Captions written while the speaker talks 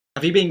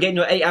Have you been getting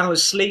your 8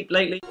 hours sleep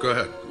lately? Go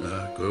ahead.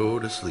 Go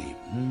to sleep.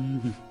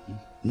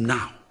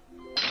 Now.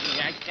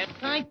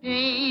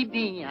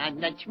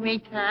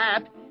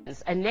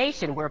 It's a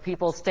nation where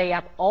people stay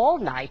up all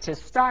night to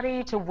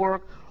study, to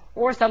work,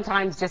 or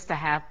sometimes just to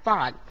have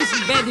fun. This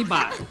is Betty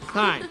Bar.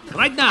 Time.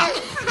 Right now.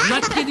 I'm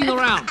not kidding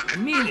around. I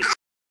mean it.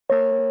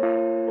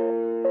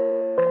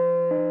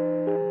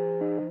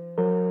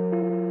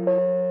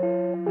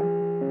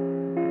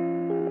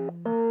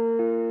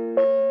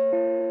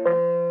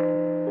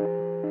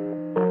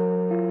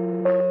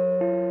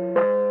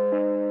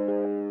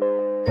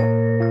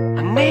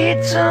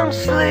 Need some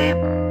sleep.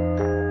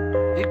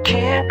 You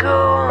can't go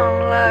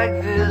on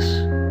like this.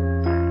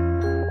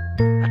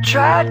 I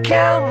tried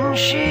counting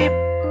sheep,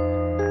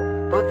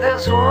 but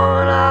there's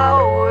one I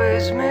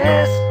always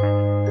miss.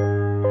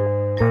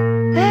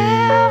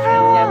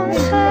 Everyone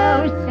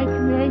says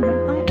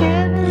I'm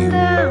getting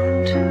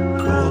down too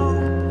low.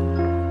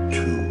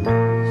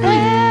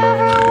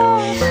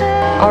 Everyone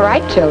says, All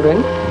right,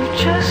 children,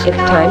 it's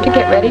time to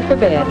get ready for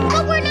bed.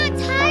 But we're not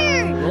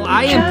tired. Well,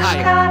 I am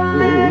tired.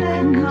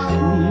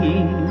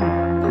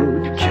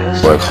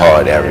 Work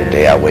hard every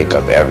day. I wake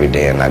up every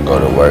day and I go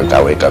to work.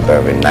 I wake up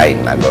every night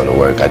and I go to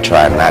work. I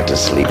try not to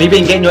sleep. Have you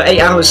been getting your 8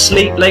 hours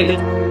sleep lately?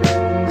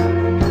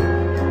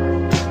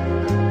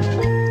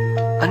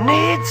 I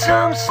need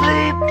some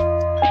sleep.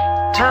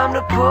 Time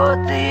to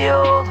put the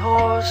old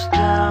horse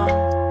down.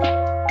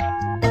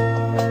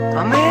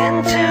 I'm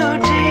in too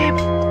deep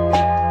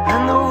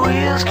and the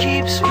wheels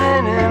keep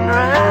spinning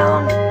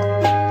round.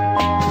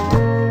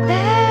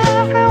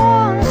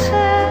 Everyone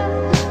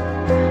says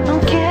I'm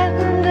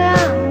getting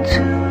down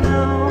too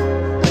low.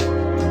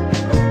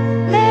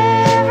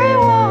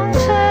 Everyone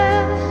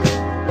says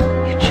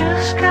you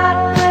just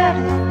gotta let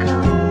it go.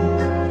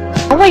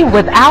 Going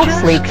without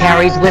sleep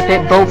carries with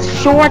it both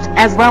short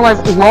as well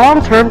as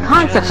long-term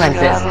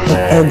consequences.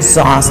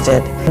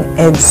 Exhausted.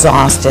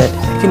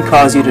 It can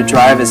cause you to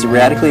drive as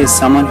erratically as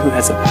someone who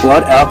has a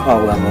blood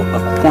alcohol level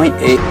of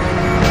 0.8.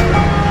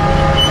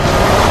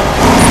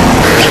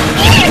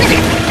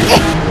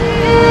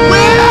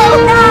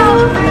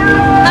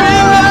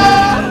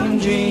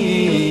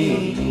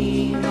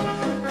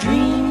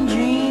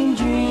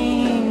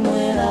 Dream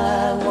when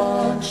I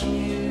want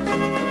you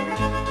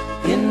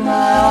in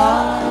my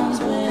arms,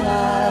 when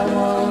I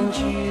want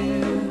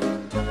you,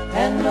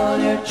 and all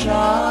your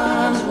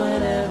charms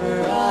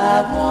whenever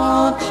I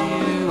want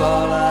you.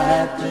 All I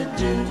have to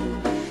do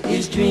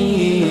is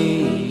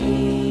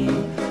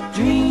dream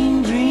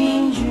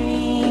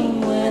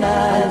when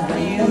I have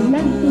you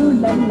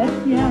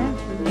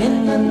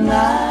in the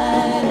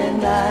night,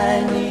 and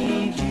I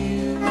need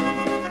you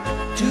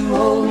to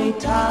hold me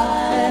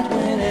tight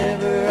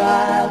whenever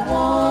I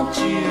want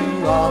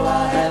you. All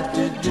I have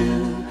to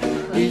do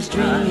is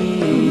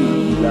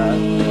dream.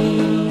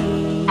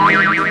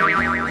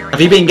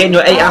 Have you been getting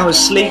your 8 hours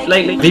sleep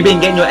lately? Have you been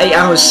getting your 8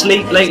 hours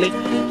sleep lately?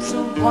 Sips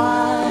of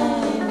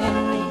wine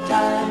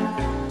anytime,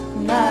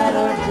 night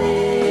or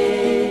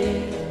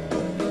day.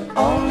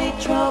 Only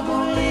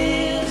trouble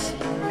is,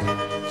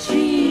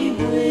 gee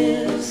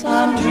whiz,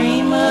 I'm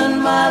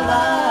dreaming my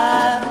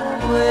life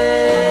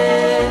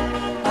away.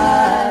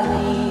 I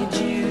need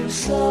you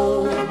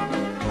so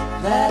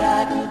that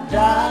I could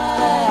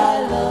die. I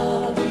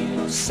love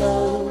you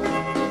so,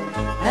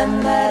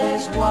 and that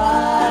is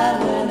why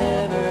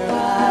whenever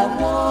I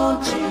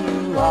want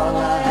you, all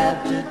I